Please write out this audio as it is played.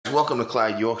Welcome to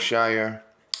Clyde, Yorkshire,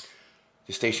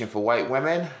 the station for white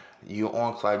women. You're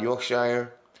on Clyde,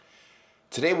 Yorkshire.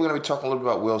 Today we're going to be talking a little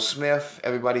bit about Will Smith.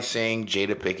 Everybody's saying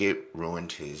Jada Pinkett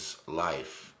ruined his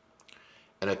life.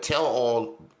 In a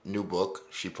tell-all new book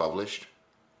she published,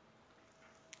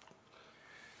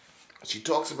 she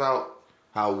talks about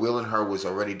how Will and her was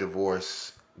already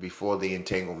divorced before the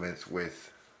entanglements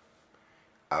with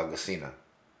August Alsina.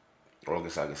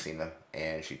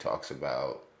 And she talks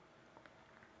about,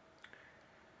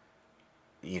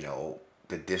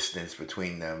 the distance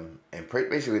between them. And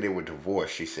basically they were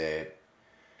divorced, she said.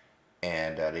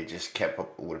 And they just kept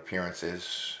up with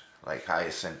appearances like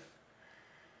Hyacinth.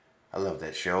 I love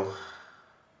that show.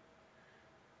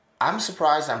 I'm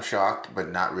surprised, I'm shocked,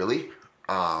 but not really.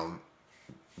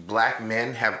 Black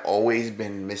men have always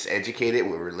been miseducated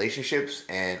with relationships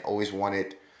and always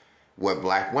wanted what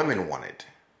black women wanted.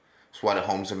 That's why the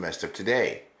homes are messed up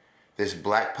today. This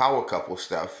black power couple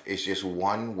stuff is just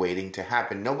one waiting to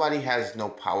happen. Nobody has no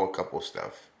power couple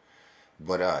stuff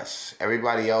but us.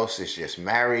 Everybody else is just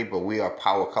married, but we are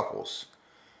power couples.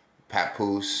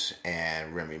 Papoose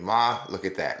and Remy Ma. Look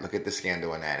at that. Look at the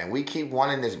scandal in that. And we keep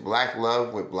wanting this black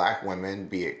love with black women,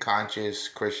 be it conscious,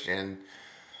 Christian,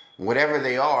 whatever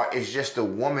they are. It's just the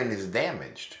woman is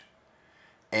damaged.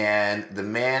 And the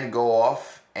man go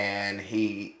off and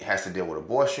he has to deal with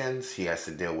abortions. He has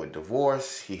to deal with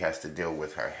divorce. He has to deal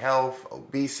with her health,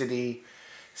 obesity,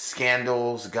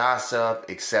 scandals, gossip,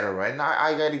 etc. And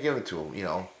I got to give it to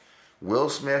him. Will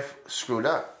Smith screwed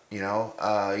up.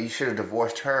 You should have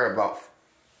divorced her about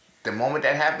the moment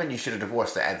that happened. You should have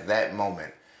divorced her at that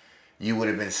moment. You would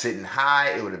have been sitting high.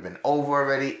 It would have been over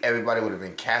already. Everybody would have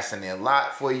been casting their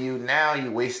lot for you. Now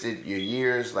you wasted your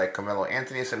years, like Carmelo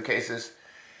Anthony in some cases.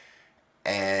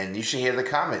 And you should hear the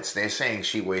comments. They're saying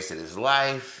she wasted his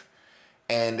life.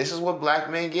 And this is what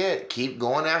black men get. Keep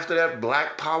going after that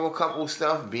black power couple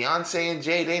stuff. Beyonce and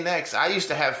Jay, they next. I used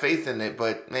to have faith in it,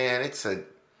 but man, it's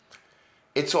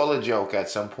all a joke at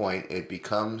some point. It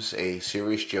becomes a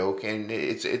serious joke, and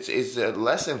it's a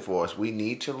lesson for us. We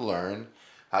need to learn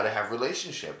how to have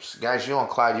relationships. Guys, you're on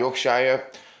Clyde, Yorkshire,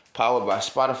 powered by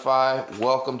Spotify.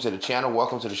 Welcome to the channel.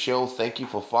 Welcome to the show. Thank you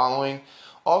for following.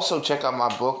 Also, check out my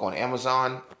book on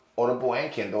Amazon, Audible,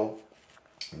 and Kindle.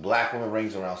 Black Woman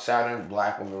Rings Around Saturn.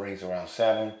 Black Woman Rings Around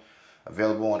Saturn.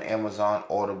 Available on Amazon,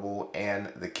 Audible,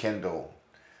 and the Kindle.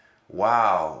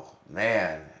 Wow,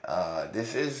 man.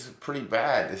 This is pretty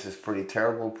bad. This is pretty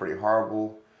terrible, pretty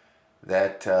horrible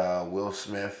that Will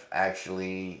Smith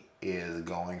actually is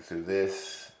going through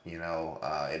this.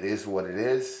 It is what it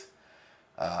is.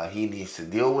 He needs to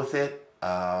deal with it.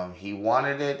 He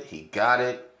wanted it. He got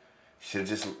it. Should have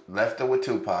just left her with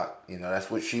Tupac.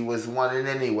 That's what she was wanting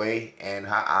anyway, and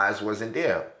her eyes wasn't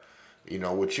there.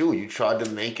 With you tried to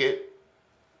make it.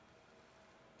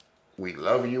 We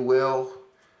love you, Will.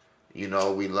 We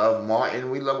love Martin.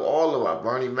 We love all of our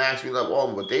Bernie Mac. We love all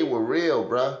of them. But they were real,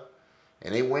 bruh.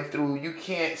 And they went through, you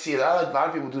can't see it. A lot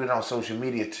of people do that on social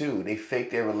media too. They fake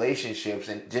their relationships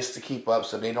and just to keep up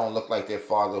so they don't look like their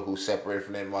father who's separated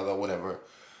from their mother or whatever.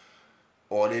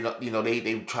 Or they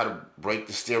try to break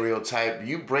the stereotype.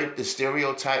 You break the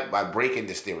stereotype by breaking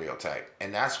the stereotype.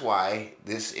 And that's why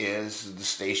this is the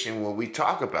station where we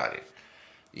talk about it.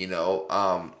 Your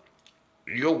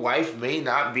wife may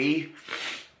not be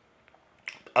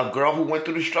a girl who went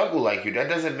through the struggle like you. That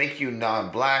doesn't make you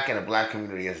non-black, and the black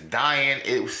community is dying.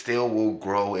 It still will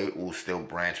grow. It will still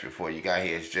branch before you got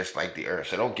here. It's just like the earth.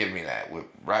 So don't give me that. With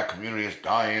black community is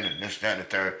dying and this, that, and the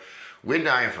third. We're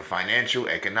dying for financial,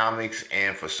 economics,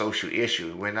 and for social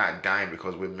issues. We're not dying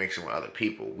because we're mixing with other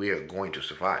people. We are going to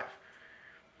survive.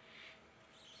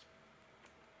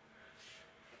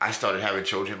 I started having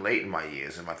children late in my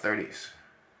years, in my 30s.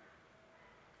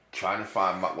 Trying to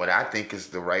find what I think is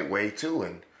the right way too.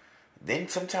 And then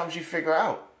sometimes you figure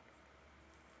out.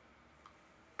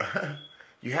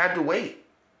 You had to wait.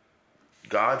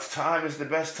 God's time is the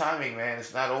best timing, man.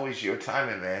 It's not always your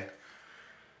timing, man.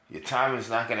 Your time is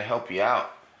not going to help you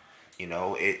out.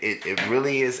 It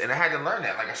really is. And I had to learn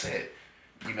that, like I said.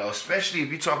 Especially if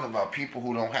you're talking about people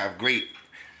who don't have great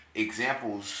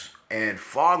examples and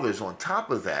fathers on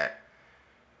top of that.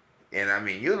 And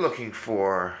you're looking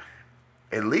for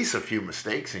at least a few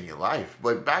mistakes in your life.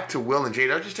 But back to Will and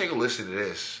Jada. I'll just take a listen to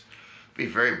this. Be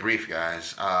very brief,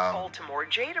 guys. Baltimore,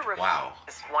 Jada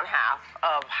is one half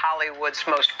of Hollywood's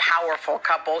most powerful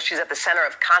couple. She's at the center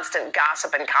of constant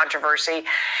gossip and controversy,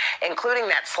 including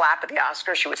that slap at the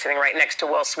Oscars. She was sitting right next to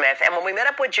Will Smith. And when we met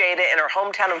up with Jada in her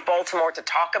hometown of Baltimore to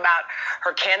talk about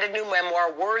her candid new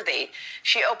memoir, Worthy,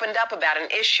 she opened up about an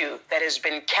issue that has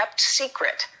been kept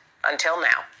secret until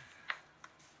now.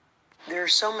 There are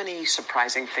so many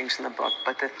surprising things in the book,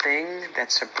 but the thing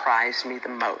that surprised me the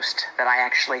most, that I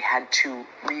actually had to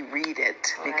reread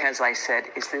it because I said,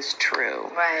 is this true?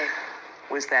 Right.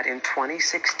 Was that in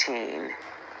 2016,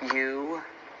 you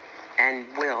and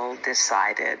Will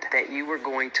decided that you were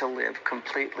going to live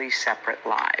completely separate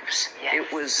lives. Yes.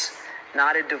 It was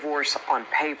not a divorce on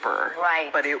paper,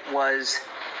 right, but it was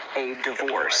a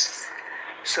divorce.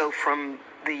 So from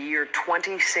the year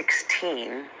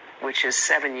 2016, which is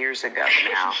 7 years ago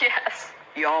now, yes,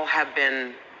 y'all have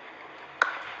been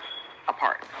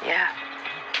apart. Yeah.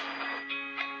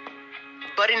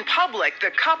 But in public,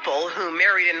 the couple, who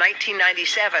married in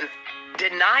 1997,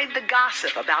 denied the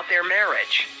gossip about their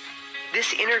marriage.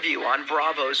 This interview on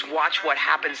Bravo's Watch What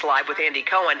Happens Live with Andy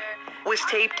Cohen was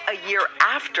taped a year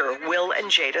after Will and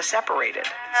Jada separated.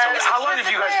 So how long have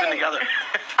you guys been together?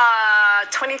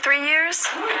 23 years.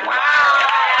 Wow.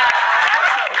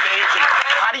 That's amazing.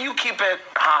 How do you keep it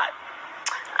hot?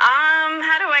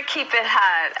 How do I keep it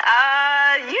hot?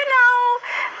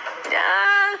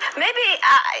 Maybe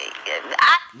I...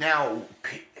 Now,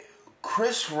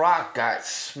 Chris Rock got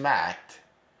smacked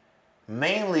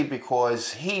mainly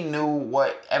because he knew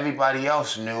what everybody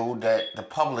else knew that the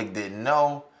public didn't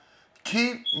know.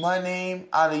 Keep my name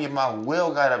out of your mouth.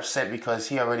 Will got upset because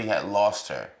he already had lost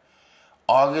her.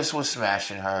 August was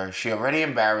smashing her. She already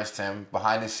embarrassed him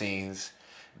behind the scenes.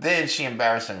 Then she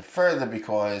embarrassed him further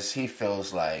because he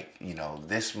feels like,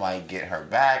 this might get her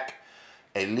back.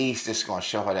 At least it's going to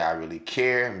show her that I really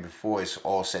care. And before it's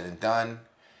all said and done,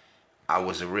 I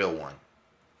was a real one.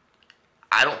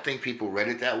 I don't think people read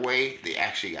it that way. They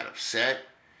actually got upset.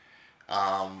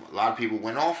 A lot of people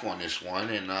went off on this one,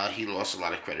 and he lost a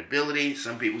lot of credibility.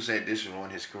 Some people said this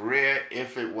ruined his career.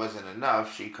 If it wasn't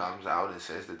enough, she comes out and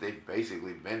says that they've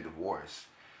basically been divorced.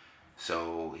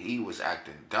 So he was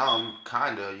acting dumb,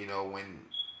 kind of,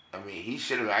 he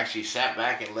should have actually sat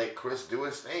back and let Chris do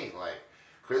his thing. Like,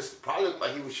 Chris probably looked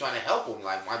like he was trying to help him.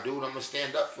 Like, my dude, I'm going to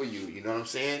stand up for you. You know what I'm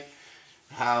saying?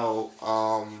 How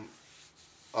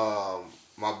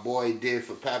my boy did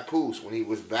for Papoose when he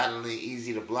was battling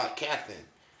Easy to block Catherine.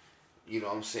 You know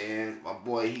what I'm saying? My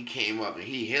boy, he came up and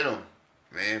he hit him,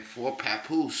 man, for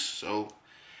Papoose. So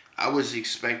I was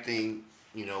expecting,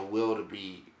 Will to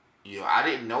be, I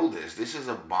didn't know this. This is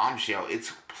a bombshell.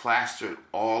 It's plastered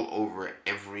all over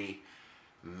every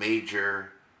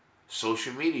major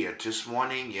social media. This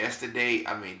morning, yesterday,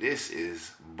 this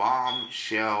is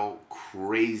bombshell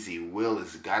crazy. Will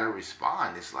has got to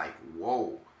respond. It's like,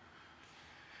 whoa.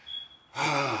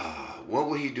 What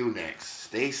will he do next?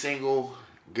 Stay single?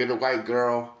 Get a white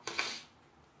girl?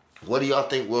 What do y'all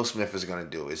think Will Smith is going to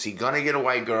do? Is he going to get a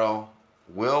white girl?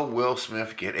 Will Will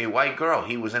Smith get a white girl?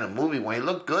 He was in a movie when he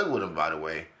looked good with him, by the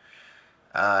way.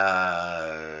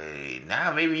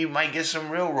 Now maybe you might get some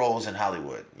real roles in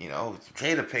Hollywood.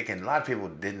 Jada Pinkett, a lot of people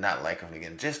did not like him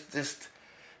again.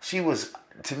 She was,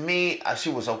 to me, she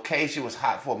was okay. She was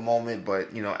hot for a moment,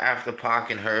 but, after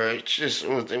Pac and her,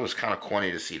 it was kind of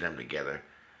corny to see them together.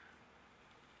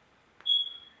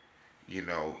 You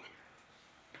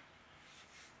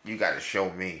got to show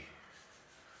me.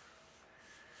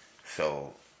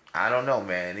 So, I don't know,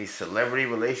 man. These celebrity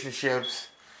relationships,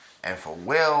 and for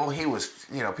Will, he was,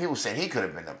 people said he could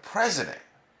have been the president.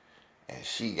 And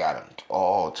she got him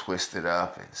all twisted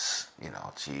up, and,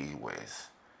 gee whiz.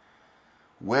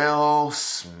 Will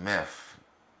Smith.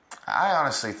 I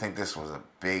honestly think this was a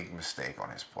big mistake on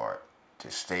his part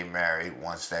to stay married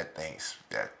once that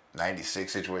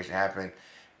 96 situation happened.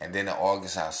 And then the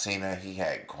August Alsina, he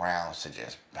had grounds to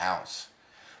just bounce.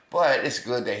 But it's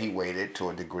good that he waited to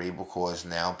a degree because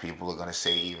now people are going to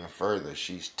say even further,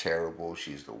 she's terrible,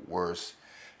 she's the worst.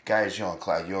 Guys, you're on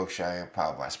Cloud Yorkshire,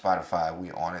 powered by Spotify.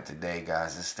 We on it today,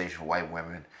 guys. This station for white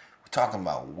women. We're talking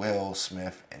about Will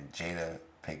Smith and Jada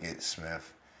Pinkett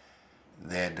Smith.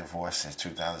 They're divorced since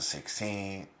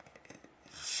 2016.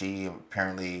 She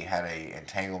apparently had a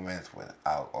entanglement with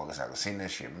August Alsina.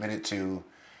 She admitted to,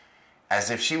 as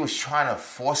if she was trying to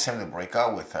force him to break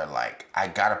up with her. Like, I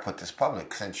gotta put this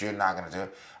public. Since you're not gonna do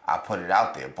it, I'll put it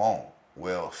out there. Boom.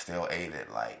 Will still ate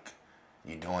it. Like,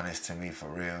 you doing this to me for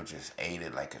real? Just ate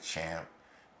it like a champ.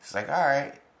 It's like, all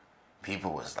right.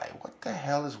 People was like, what the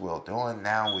hell is Will doing?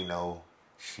 Now we know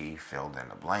she filled in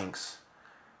the blanks.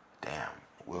 Damn,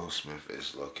 Will Smith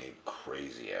is looking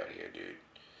crazy out here, dude.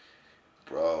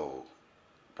 Bro,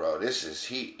 this is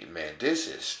this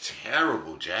is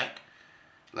terrible, Jack.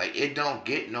 Like, it don't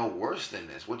get no worse than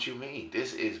this. What you mean?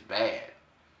 This is bad.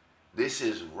 This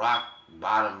is rock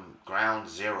bottom, ground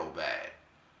zero bad.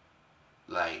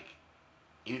 Like,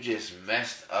 you just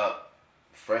messed up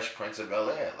Fresh Prince of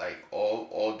Bel-Air, like,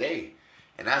 all day.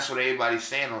 And that's what everybody's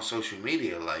saying on social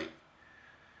media. Like,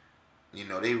 You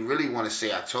know, they really want to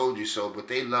say "I told you so," but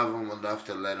they love him enough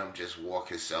to let him just walk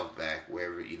himself back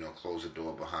wherever, you know, close the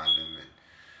door behind him, and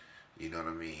you know what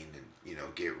I mean, and you know,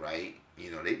 get right.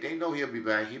 You know, they know he'll be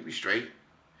back. He'll be straight.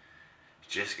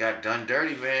 Just got done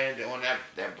dirty, man, on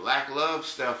that black love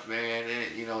stuff, man.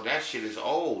 And you know, that shit is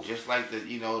old. Just like the,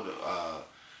 you know,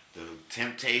 the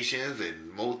Temptations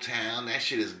and Motown. That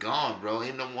shit is gone, bro.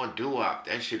 Ain't no more doo-wop.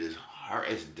 That shit is hard.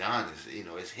 It's done. It's, you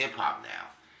know, it's hip hop now.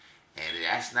 And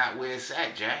that's not where it's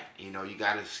at, Jack. You know, you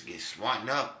gotta get smarten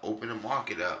up, open the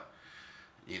market up.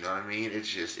 You know what I mean?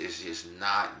 It's just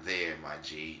not there, my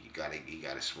G. You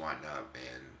gotta smarten up,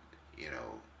 and you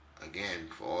know, again,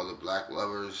 for all the black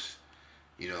lovers,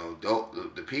 you know,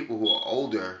 the people who are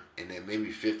older and then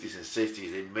maybe 50s and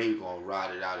 60s, they may gonna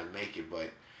ride it out and make it,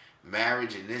 but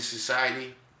marriage in this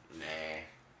society, nah.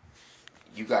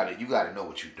 You gotta know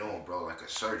what you're doing, bro, like a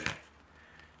surgeon.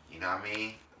 You know what I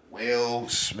mean? Will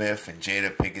Smith and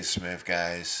Jada Pinkett Smith,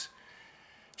 guys.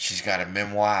 She's got a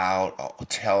memoir out,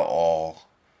 Tell All.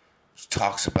 She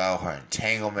talks about her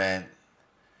entanglement,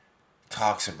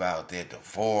 talks about their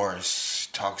divorce,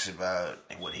 talks about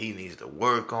what he needs to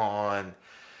work on.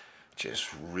 Just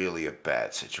really a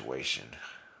bad situation.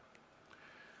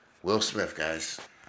 Will Smith, guys.